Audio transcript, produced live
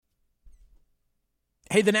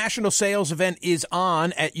Hey, the national sales event is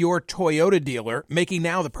on at your Toyota dealer, making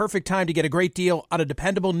now the perfect time to get a great deal on a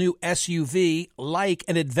dependable new SUV like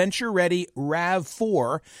an adventure-ready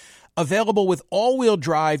RAV4. Available with all-wheel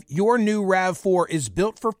drive, your new RAV4 is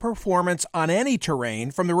built for performance on any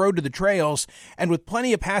terrain, from the road to the trails, and with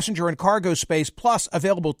plenty of passenger and cargo space, plus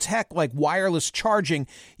available tech like wireless charging,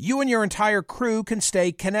 you and your entire crew can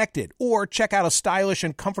stay connected. Or check out a stylish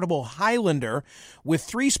and comfortable Highlander with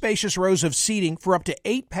 3 spacious rows of seating for up to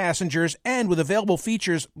 8 passengers and with available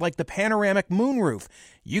features like the panoramic moonroof.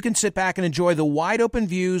 You can sit back and enjoy the wide-open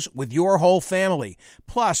views with your whole family.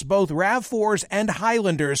 Plus, both RAV4s and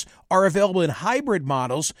Highlanders are available in hybrid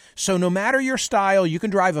models, so no matter your style, you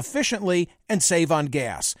can drive efficiently and save on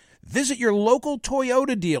gas. Visit your local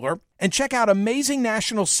Toyota dealer and check out amazing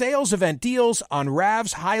national sales event deals on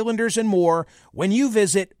RAVs, Highlanders, and more when you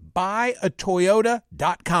visit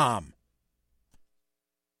buyatoyota.com.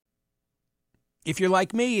 If you're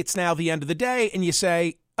like me, it's now the end of the day, and you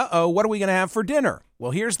say, uh-oh, what are we going to have for dinner?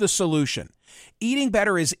 Well, here's the solution. Eating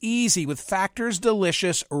better is easy with Factor's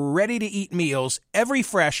delicious, ready-to-eat meals. Every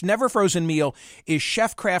fresh, never-frozen meal is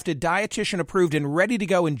chef-crafted, dietitian-approved, and ready to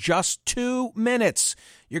go in just 2 minutes.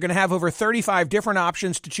 You're going to have over 35 different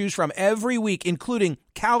options to choose from every week, including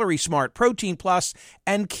Calorie Smart, Protein Plus,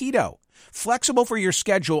 and Keto. Flexible for your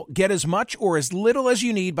schedule, get as much or as little as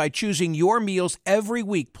you need by choosing your meals every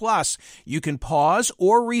week. Plus, you can pause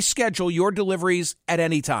or reschedule your deliveries at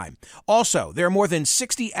any time. Also, there are more than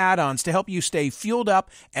 60 add-ons to help you stay fueled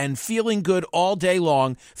up and feeling good all day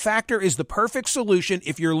long. Factor is the perfect solution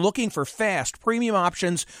if you're looking for fast, premium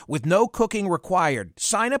options with no cooking required.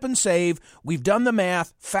 Sign up and save. We've done the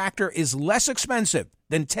math. Factor is less expensive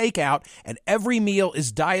than takeout, and every meal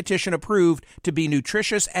is dietitian approved to be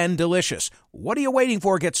nutritious and delicious. What are you waiting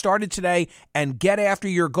for? Get started today and get after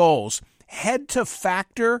your goals. Head to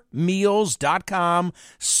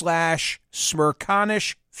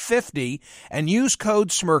factormeals.com/Smerconish50 and use code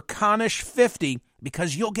Smerconish50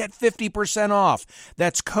 because you'll get 50% off.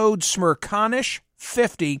 That's code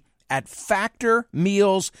Smerconish50 at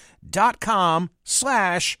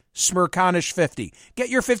factormeals.com/Smerconish50. Get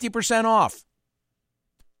your 50% off.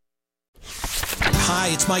 Hi,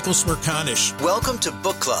 it's Michael Smerconish. Welcome to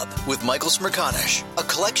Book Club with Michael Smerconish, a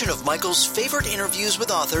collection of Michael's favorite interviews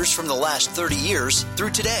with authors from the last 30 years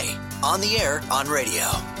through today, on the air, on radio.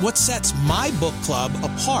 What sets my book club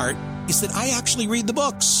apart is that I actually read the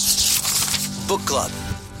books. Book Club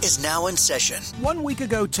is now in session. 1 week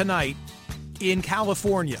ago tonight in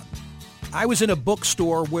California, I was in a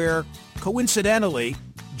bookstore where, coincidentally,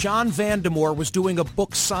 John Vandemore was doing a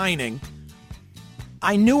book signing.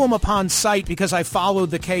 I knew him upon sight because I followed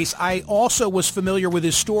the case. I also was familiar with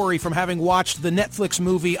his story from having watched the Netflix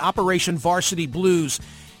movie Operation Varsity Blues.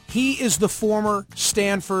 He is the former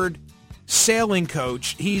Stanford sailing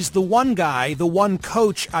coach. He's the one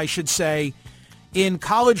coach, I should say, in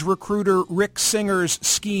college recruiter Rick Singer's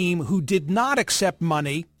scheme who did not accept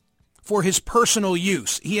money for his personal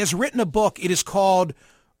use. He has written a book. It is called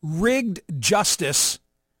Rigged Justice.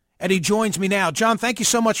 And he joins me now. John, thank you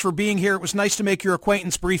so much for being here. It was nice to make your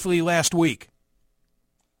acquaintance briefly last week.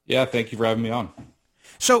 Yeah, thank you for having me on.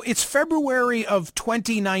 So it's February of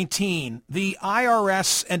 2019. The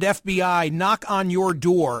IRS and FBI knock on your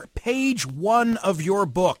door. Page 1 of your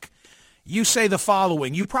book. You say the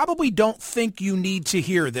following. You probably don't think you need to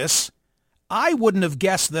hear this. I wouldn't have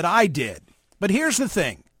guessed that I did. But here's the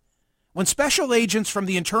thing. When special agents from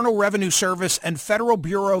the Internal Revenue Service and Federal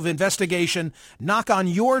Bureau of Investigation knock on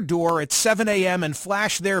your door at 7 a.m. and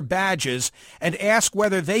flash their badges and ask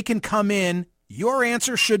whether they can come in, your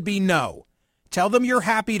answer should be no. Tell them you're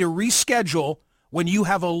happy to reschedule when you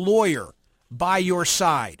have a lawyer by your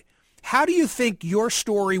side. How do you think your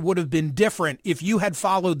story would have been different if you had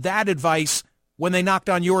followed that advice when they knocked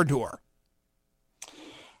on your door?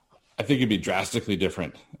 I think it'd be drastically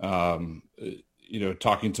different.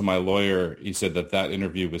 Talking to my lawyer, he said that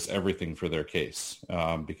interview was everything for their case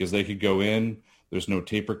because they could go in. There's no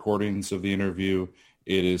tape recordings of the interview.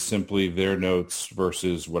 It is simply their notes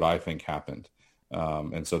versus what I think happened.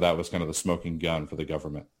 And so that was kind of the smoking gun for the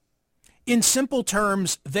government. In simple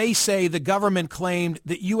terms, they say the government claimed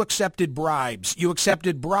that you accepted bribes. You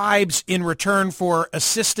accepted bribes in return for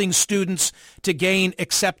assisting students to gain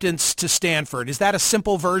acceptance to Stanford. Is that a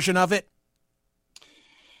simple version of it?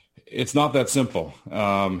 It's not that simple.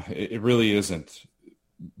 It really isn't.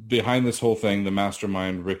 Behind this whole thing, the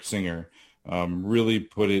mastermind, Rick Singer, really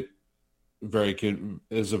put it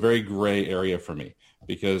as a very gray area for me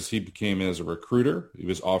because he became as a recruiter. He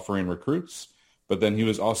was offering recruits, but then he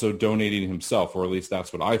was also donating himself, or at least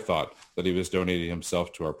that's what I thought, that he was donating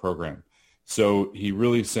himself to our program. So he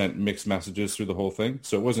really sent mixed messages through the whole thing.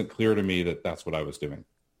 So it wasn't clear to me that that's what I was doing.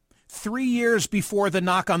 3 years before the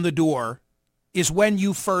knock on the door is when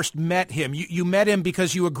you first met him. You met him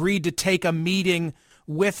because you agreed to take a meeting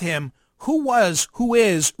with him. Who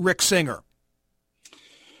is Rick Singer?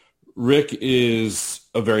 Rick is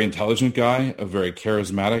a very intelligent guy, a very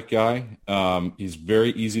charismatic guy. He's very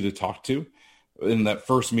easy to talk to. In that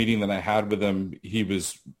first meeting that I had with him, he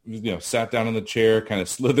was, sat down in the chair, kind of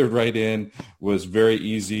slithered right in, was very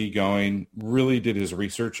easygoing, really did his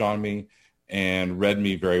research on me and read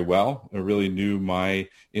me very well. I really knew my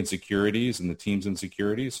insecurities and the team's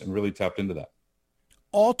insecurities and really tapped into that.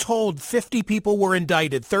 All told, 50 people were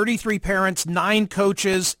indicted, 33 parents, 9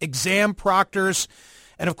 coaches, exam proctors,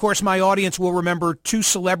 and of course my audience will remember 2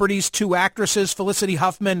 celebrities, 2 actresses, Felicity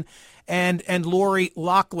Huffman and Lori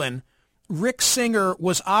Loughlin. Rick Singer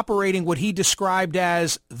was operating what he described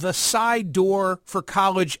as the side door for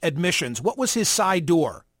college admissions. What was his side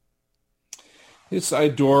door? His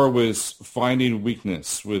side door was finding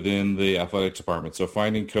weakness within the athletic department. So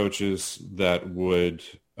finding coaches that would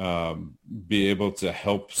be able to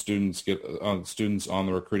help students get students on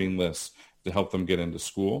the recruiting list to help them get into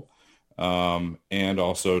school. And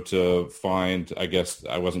also to find, I guess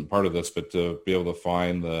I wasn't part of this, but to be able to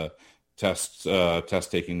find the test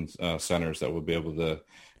taking centers that will be able to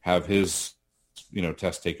have his,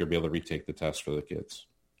 test taker be able to retake the test for the kids.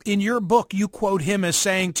 In your book, you quote him as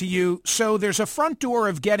saying to you, so there's a front door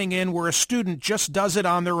of getting in where a student just does it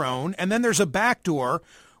on their own, and then there's a back door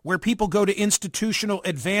where people go to institutional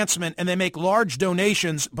advancement and they make large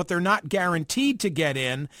donations, but they're not guaranteed to get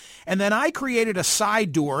in. And then I created a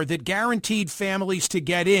side door that guaranteed families to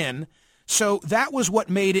get in. So that was what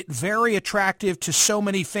made it very attractive to so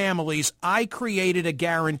many families. I created a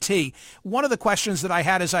guarantee. One of the questions that I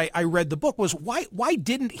had as I read the book was, why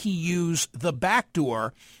didn't he use the back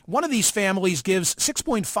door? One of these families gives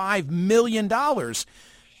 $6.5 million.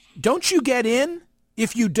 Don't you get in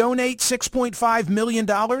if you donate $6.5 million?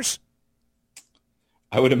 I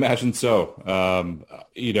would imagine so.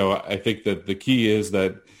 I think that the key is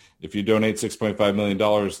that if you donate $6.5 million,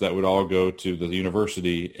 that would all go to the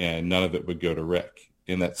university and none of it would go to Rick.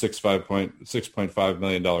 In that $6.5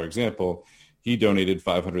 million example, he donated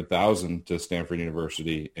 $500,000 to Stanford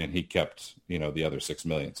University and he kept, the other $6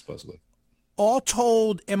 million supposedly. All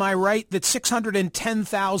told, am I right that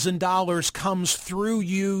 $610,000 comes through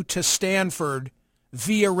you to Stanford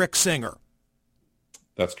via Rick Singer?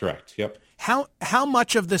 That's correct. Yep. How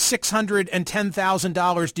much of the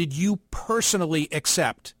 $610,000 did you personally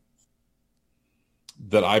accept?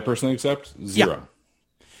 That I personally accept? Zero.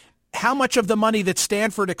 Yeah. How much of the money that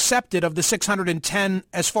Stanford accepted of the 610,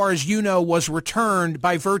 as far as you know, was returned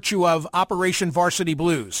by virtue of Operation Varsity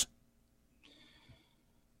Blues?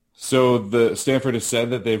 So the Stanford has said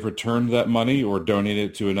that they've returned that money or donated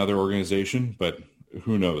it to another organization, but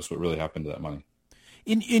who knows what really happened to that money.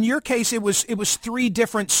 In your case, it was 3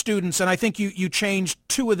 different students, and I think you changed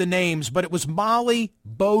 2 of the names, but it was Molly,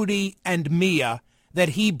 Bodie, and Mia that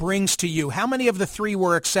he brings to you. How many of the 3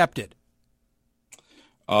 were accepted?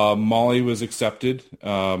 Molly was accepted.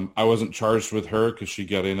 I wasn't charged with her because she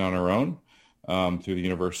got in on her own through the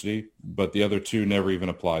university, but the other 2 never even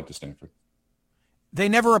applied to Stanford. They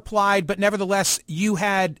never applied, but nevertheless, you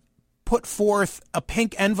had put forth a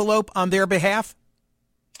pink envelope on their behalf?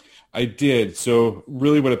 I did. So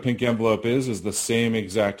really what a pink envelope is the same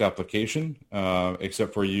exact application,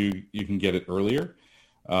 except for you can get it earlier.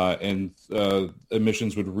 And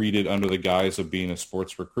admissions would read it under the guise of being a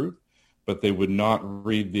sports recruit, but they would not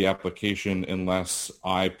read the application unless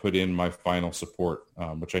I put in my final support,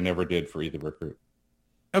 which I never did for either recruit.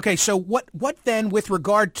 Okay, so what then with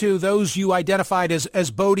regard to those you identified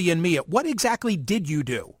as Bodie and Mia, what exactly did you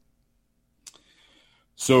do?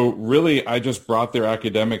 So really, I just brought their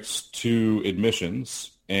academics to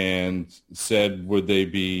admissions and said, would they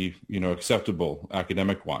be, acceptable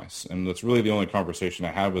academic-wise? And that's really the only conversation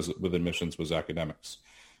I had with admissions was academics.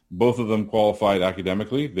 Both of them qualified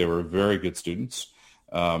academically. They were very good students,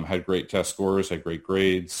 had great test scores, had great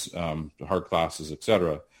grades, hard classes,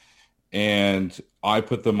 etc. And I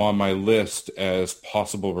put them on my list as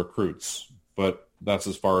possible recruits, but that's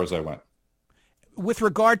as far as I went. With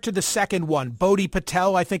regard to the second one, Bodie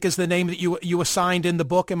Patel, I think is the name that you assigned in the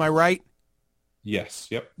book. Am I right? Yes.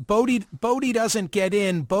 Yep. Bodie doesn't get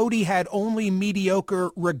in. Bodie had only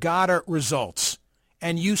mediocre regatta results,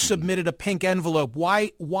 and you submitted a pink envelope.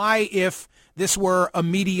 Why, if this were a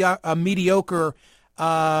mediocre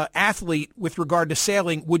athlete with regard to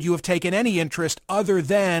sailing, would you have taken any interest other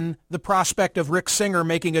than the prospect of Rick Singer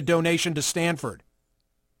making a donation to Stanford?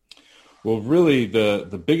 Well, really,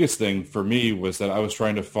 the biggest thing for me was that I was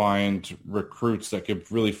trying to find recruits that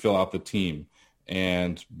could really fill out the team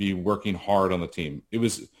and be working hard on the team.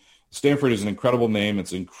 Stanford is an incredible name.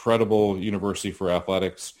 It's an incredible university for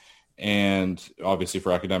athletics and obviously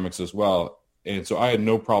for academics as well. And so I had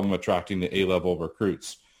no problem attracting the A-level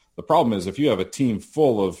recruits. The problem is if you have a team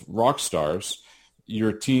full of rock stars,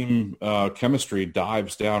 your team chemistry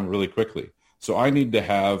dives down really quickly. So I need to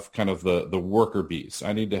have kind of the worker bees.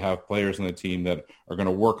 I need to have players on the team that are going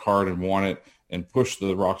to work hard and want it and push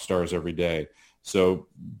the rock stars every day. So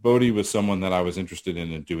Bodie was someone that I was interested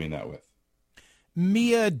in doing that with.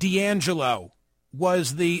 Mia D'Angelo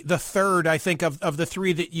was the third, I think, of the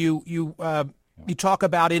three that you talk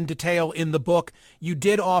about in detail in the book. You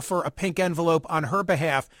did offer a pink envelope on her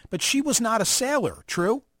behalf, but she was not a sailor,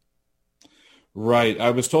 true? Right.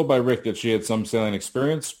 I was told by Rick that she had some sailing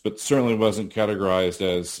experience, but certainly wasn't categorized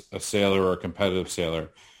as a sailor or a competitive sailor.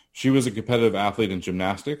 She was a competitive athlete in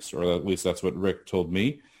gymnastics, or at least that's what Rick told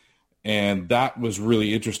me. And that was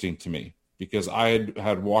really interesting to me because I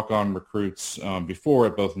had walk-on recruits before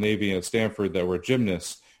at both Navy and at Stanford that were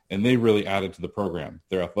gymnasts, and they really added to the program.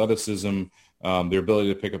 Their athleticism, their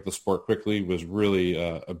ability to pick up the sport quickly was really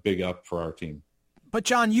a big up for our team. But,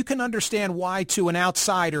 John, you can understand why, to an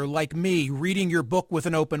outsider like me, reading your book with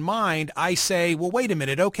an open mind, I say, well, wait a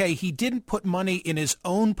minute. Okay, he didn't put money in his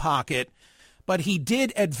own pocket, but he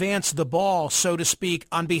did advance the ball, so to speak,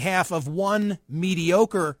 on behalf of one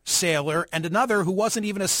mediocre sailor and another who wasn't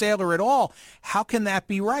even a sailor at all. How can that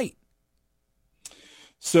be right?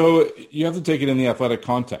 So you have to take it in the athletic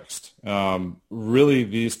context. Really,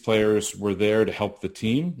 these players were there to help the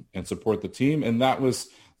team and support the team, and that was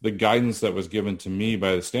the guidance that was given to me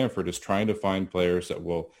by the Stanford is trying to find players that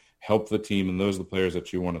will help the team, and those are the players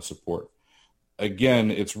that you want to support. Again,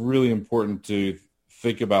 it's really important to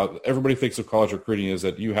think about, everybody thinks of college recruiting is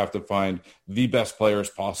that you have to find the best players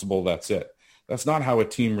possible, that's it. That's not how a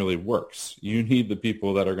team really works. You need the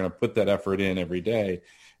people that are going to put that effort in every day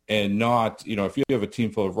and not, if you have a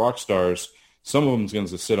team full of rock stars, some of them is going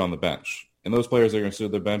to sit on the bench. And those players that are going to sit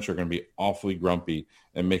on the bench are going to be awfully grumpy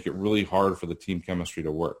and make it really hard for the team chemistry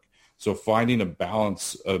to work. So finding a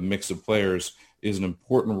balance, a mix of players is an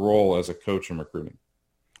important role as a coach in recruiting.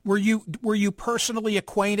 Were you personally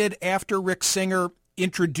acquainted after Rick Singer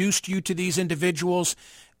introduced you to these individuals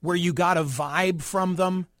where you got a vibe from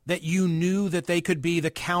them that you knew that they could be the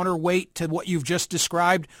counterweight to what you've just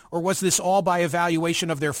described? Or was this all by evaluation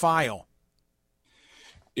of their file?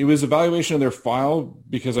 It was evaluation of their file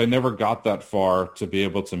because I never got that far to be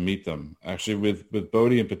able to meet them. Actually, with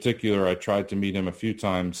Bodie in particular, I tried to meet him a few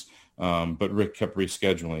times, but Rick kept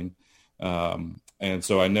rescheduling. And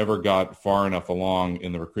so I never got far enough along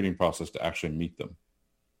in the recruiting process to actually meet them.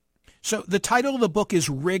 So the title of the book is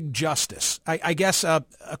Rigged Justice. I guess a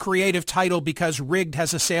creative title because rigged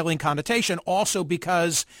has a sailing connotation, also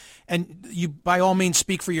because, and you by all means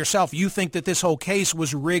speak for yourself, you think that this whole case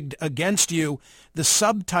was rigged against you. The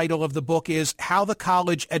subtitle of the book is How the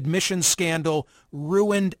College Admissions Scandal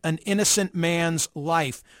Ruined an Innocent Man's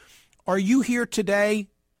Life. Are you here today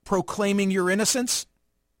proclaiming your innocence?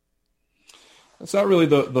 That's not really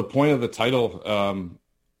the point of the title.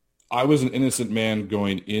 I was an innocent man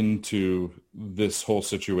going into this whole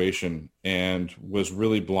situation and was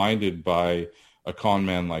really blinded by a con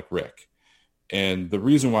man like Rick. And the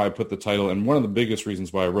reason why I put the title, and one of the biggest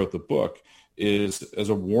reasons why I wrote the book, is as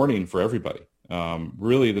a warning for everybody.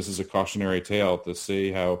 Really, this is a cautionary tale to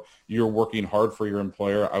say how you're working hard for your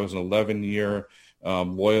employer. I was an 11-year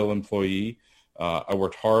loyal employee. I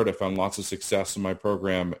worked hard. I found lots of success in my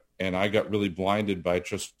program, and I got really blinded by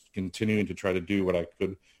just continuing to try to do what I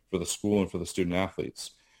could for the school and for the student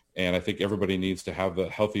athletes. And I think everybody needs to have the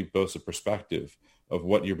healthy dose of perspective of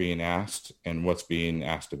what you're being asked and what's being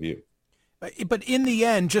asked of you. But in the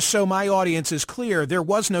end, just so my audience is clear, there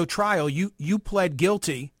was no trial. You pled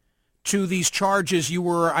guilty to these charges. You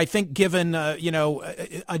were, I think, given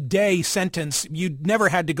a day sentence. You never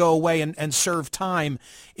had to go away and serve time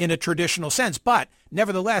in a traditional sense. But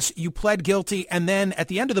nevertheless, you pled guilty. And then at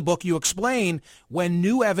the end of the book, you explain when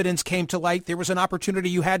new evidence came to light, there was an opportunity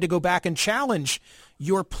you had to go back and challenge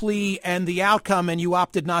your plea and the outcome, and you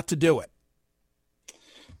opted not to do it.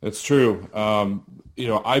 That's true.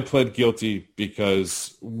 I pled guilty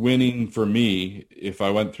because winning for me, if I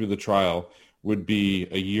went through the trial, would be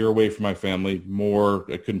a year away from my family, more,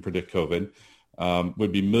 I couldn't predict COVID,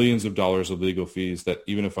 would be millions of dollars of legal fees that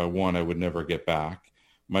even if I won, I would never get back.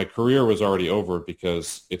 My career was already over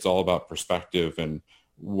because it's all about perspective and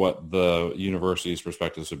what the university's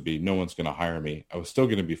perspectives would be. No one's going to hire me. I was still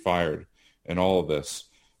going to be fired and all of this.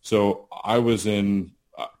 So I was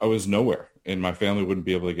nowhere. and my family wouldn't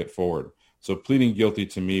be able to get forward. So pleading guilty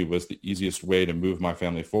to me was the easiest way to move my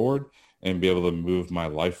family forward and be able to move my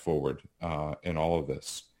life forward in all of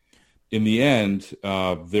this. In the end,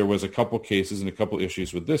 there was a couple cases and a couple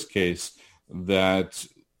issues with this case that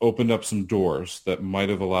opened up some doors that might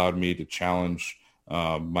have allowed me to challenge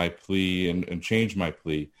my plea and change my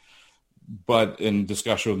plea. But in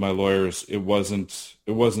discussion with my lawyers, it wasn't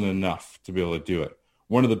enough to be able to do it.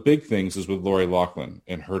 One of the big things is with Lori Loughlin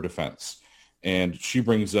and her defense. And she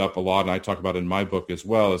brings up a lot, and I talk about it in my book as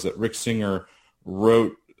well, is that Rick Singer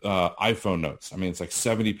wrote iPhone notes. I mean, it's like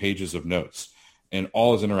 70 pages of notes and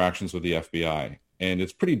all his interactions with the FBI. And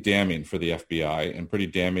it's pretty damning for the FBI and pretty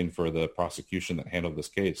damning for the prosecution that handled this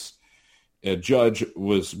case. A judge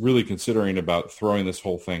was really considering about throwing this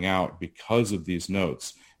whole thing out because of these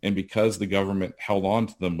notes and because the government held on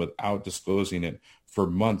to them without disclosing it for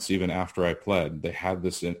months, even after I pled. They had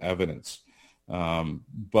this in evidence.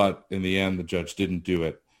 But in the end, the judge didn't do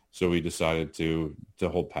it. So we decided to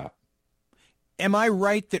hold pat. Am I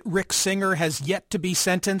right that Rick Singer has yet to be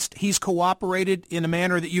sentenced? He's cooperated in a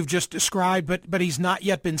manner that you've just described, but he's not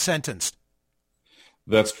yet been sentenced.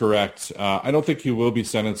 That's correct. I don't think he will be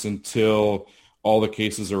sentenced until all the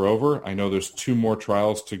cases are over. I know there's 2 more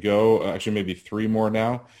trials to go, actually maybe 3 more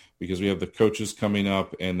now, because we have the coaches coming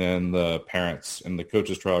up and then the parents, and the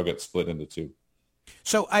coaches trial gets split into 2.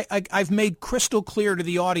 So I've made crystal clear to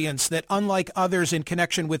the audience that unlike others in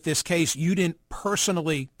connection with this case, you didn't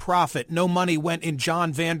personally profit. No money went in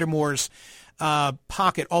John Vandermoor's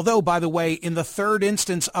pocket. Although, by the way, in the third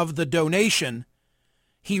instance of the donation,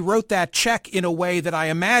 he wrote that check in a way that I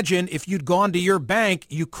imagine if you'd gone to your bank,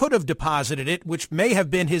 you could have deposited it, which may have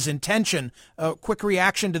been his intention. Quick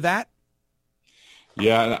reaction to that?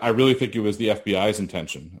 Yeah, I really think it was the FBI's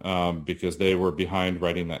intention because they were behind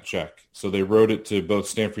writing that check. So they wrote it to both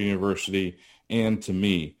Stanford University and to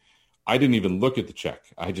me. I didn't even look at the check.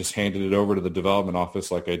 I just handed it over to the development office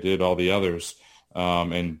like I did all the others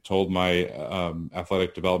and told my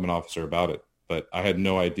athletic development officer about it. But I had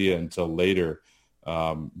no idea until later,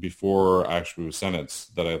 before I actually was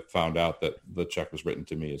sentenced, that I found out that the check was written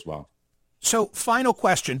to me as well. So, final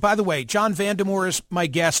question. By the way, John Vandermoor is my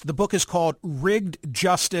guest. The book is called Rigged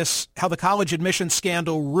Justice, How the College Admissions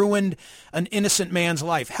Scandal Ruined an Innocent Man's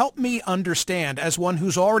Life. Help me understand, as one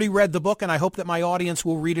who's already read the book, and I hope that my audience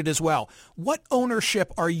will read it as well. What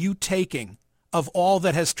ownership are you taking of all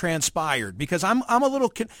that has transpired? Because I'm a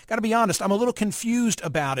little, got to be honest, I'm a little confused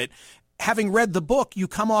about it. Having read the book, you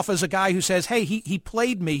come off as a guy who says, hey, he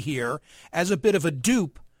played me here as a bit of a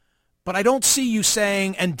dupe. But I don't see you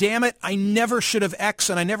saying, and damn it, I never should have X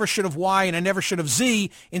and I never should have Y and I never should have Z.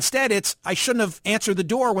 Instead, it's I shouldn't have answered the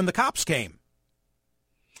door when the cops came.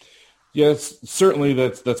 Yes, certainly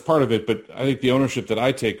that's part of it. But I think the ownership that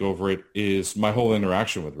I take over it is my whole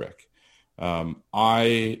interaction with Rick.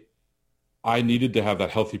 I needed to have that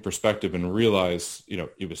healthy perspective and realize,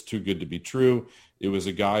 it was too good to be true. It was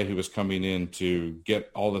a guy who was coming in to get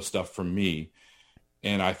all this stuff from me.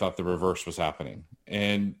 And I thought the reverse was happening.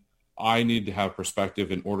 And I need to have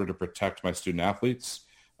perspective in order to protect my student athletes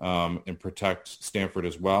and protect Stanford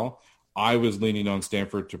as well. I was leaning on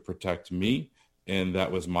Stanford to protect me, and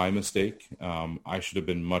that was my mistake. I should have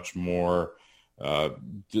been much more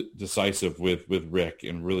decisive with Rick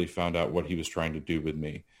and really found out what he was trying to do with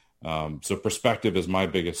me. So perspective is my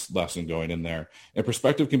biggest lesson going in there. And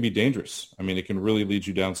perspective can be dangerous. I mean, it can really lead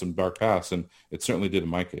you down some dark paths, and it certainly did in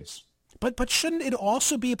my case. But shouldn't it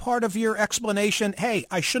also be a part of your explanation, hey,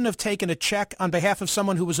 I shouldn't have taken a check on behalf of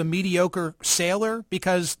someone who was a mediocre sailor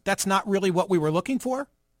because that's not really what we were looking for?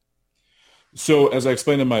 So as I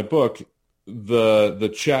explained in my book,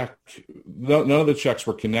 the check, none of the checks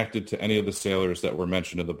were connected to any of the sailors that were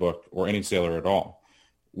mentioned in the book or any sailor at all.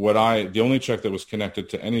 The only check that was connected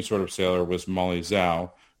to any sort of sailor was Molly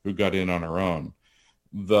Zhao, who got in on her own.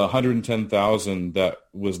 The $110,000 that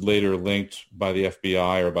was later linked by the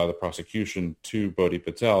FBI or by the prosecution to Bodhi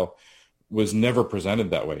Patel was never presented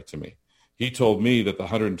that way to me. He told me that the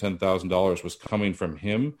 $110,000 was coming from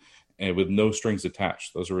him and with no strings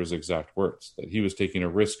attached. Those were his exact words, that he was taking a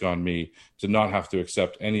risk on me to not have to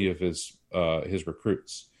accept any of his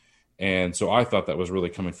recruits. And so I thought that was really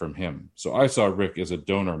coming from him. So I saw Rick as a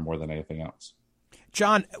donor more than anything else.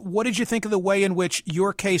 John, what did you think of the way in which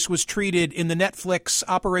your case was treated in the Netflix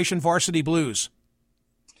Operation Varsity Blues?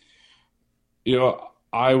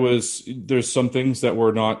 There's some things that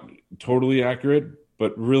were not totally accurate,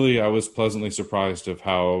 but really I was pleasantly surprised of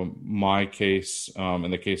how my case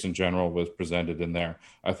and the case in general was presented in there.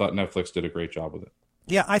 I thought Netflix did a great job with it.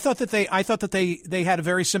 Yeah, I thought that they had a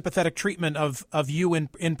very sympathetic treatment of you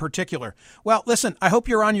in particular. Well, listen, I hope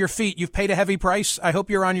you're on your feet. You've paid a heavy price. I hope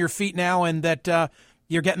you're on your feet now and that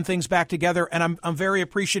you're getting things back together. And I'm very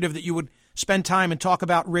appreciative that you would spend time and talk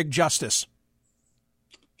about rig justice.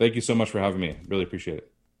 Thank you so much for having me. Really appreciate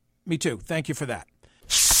it. Me too. Thank you for that.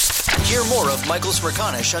 Hear more of Michael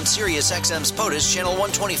Smerconish on SiriusXM's POTUS Channel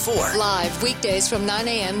 124. Live weekdays from 9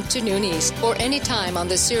 a.m. to noon East or anytime on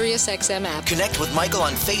the SiriusXM app. Connect with Michael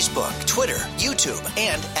on Facebook, Twitter, YouTube,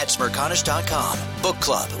 and at Smerconish.com. Book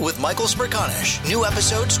Club with Michael Smerconish. New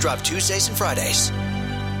episodes drop Tuesdays and Fridays.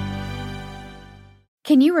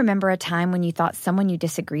 Can you remember a time when you thought someone you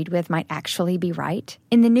disagreed with might actually be right?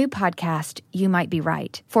 In the new podcast, You Might Be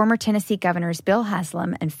Right, former Tennessee Governors Bill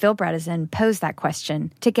Haslam and Phil Bredesen pose that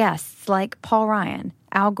question to guests like Paul Ryan,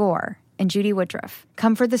 Al Gore, and Judy Woodruff.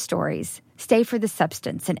 Come for the stories, stay for the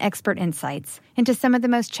substance and expert insights into some of the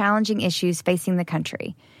most challenging issues facing the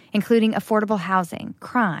country, including affordable housing,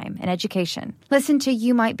 crime, and education. Listen to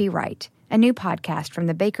You Might Be Right, a new podcast from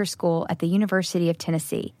the Baker School at the University of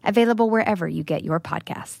Tennessee, available wherever you get your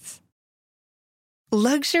podcasts.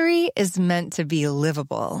 Luxury is meant to be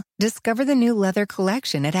livable. Discover the new leather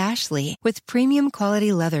collection at Ashley with premium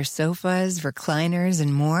quality leather sofas, recliners,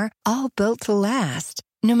 and more, all built to last.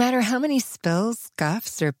 No matter how many spills,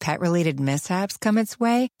 scuffs, or pet-related mishaps come its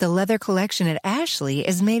way, the leather collection at Ashley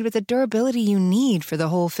is made with the durability you need for the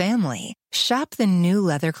whole family. Shop the new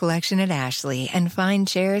leather collection at Ashley and find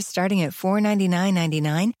chairs starting at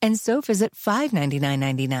 $499.99 and sofas at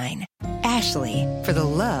 $599.99. Ashley, for the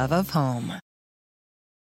love of home.